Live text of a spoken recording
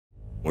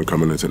When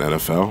coming into the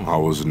NFL, I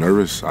was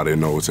nervous. I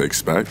didn't know what to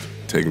expect.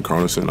 Taking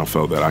CarnoSyn, I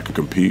felt that I could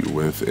compete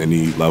with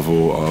any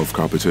level of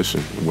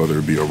competition, whether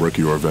it be a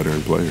rookie or a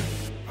veteran player.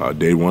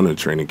 Day one of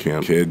training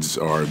camp, kids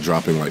are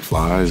dropping like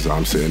flies.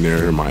 I'm sitting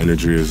there, my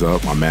energy is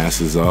up, my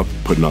mass is up,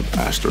 putting up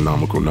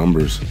astronomical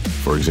numbers.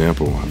 For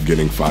example, I'm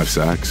getting 5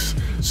 sacks,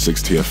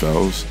 6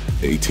 TFLs,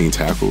 18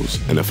 tackles,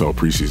 NFL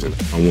preseason.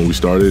 And when we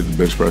started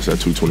bench press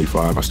at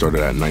 225, I started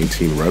at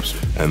 19 reps,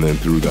 and then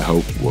through the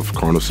help with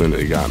CarnoSyn,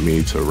 it got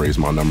me to raise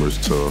my numbers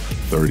to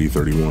 30,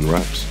 31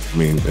 reps. I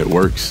mean, it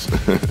works.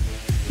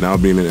 Now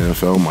being in the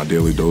NFL, my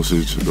daily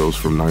dosage goes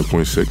from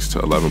 9.6 to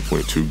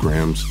 11.2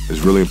 grams.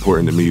 It's really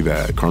important to me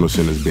that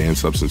CarnoSyn is banned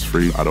substance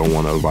free. I don't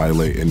want to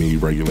violate any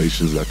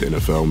regulations that the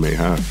NFL may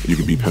have. You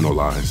can be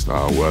penalized,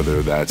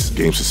 whether that's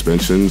game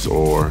suspensions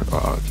or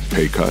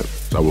pay cut.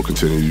 I will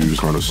continue to use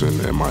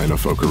CarnoSyn in my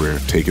NFL career.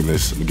 Taking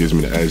this gives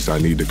me the edge that I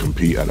need to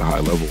compete at a high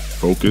level.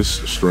 Focus,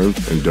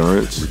 strength,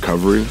 endurance,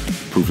 recovery,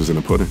 proof is in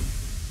the pudding.